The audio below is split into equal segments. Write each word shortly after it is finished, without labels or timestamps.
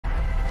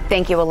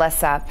Thank you,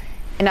 Alyssa.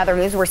 In other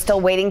news, we're still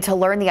waiting to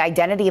learn the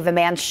identity of a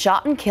man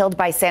shot and killed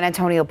by San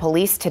Antonio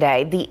police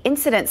today. The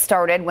incident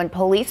started when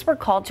police were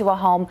called to a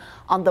home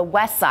on the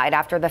west side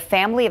after the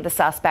family of the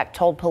suspect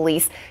told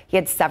police he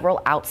had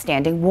several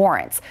outstanding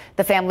warrants.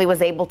 The family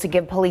was able to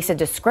give police a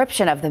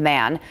description of the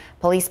man.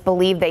 Police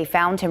believe they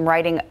found him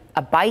riding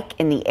a bike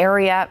in the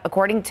area.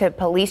 According to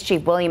Police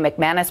Chief William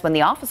McManus, when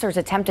the officers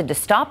attempted to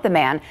stop the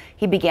man,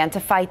 he began to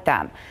fight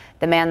them.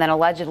 The man then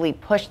allegedly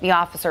pushed the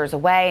officers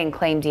away and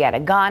claimed he had a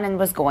gun and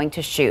was going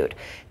to shoot.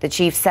 The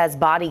chief says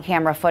body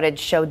camera footage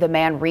showed the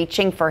man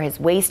reaching for his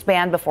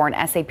waistband before an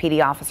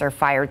SAPD officer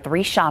fired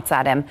 3 shots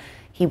at him.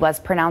 He was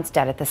pronounced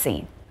dead at the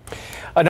scene.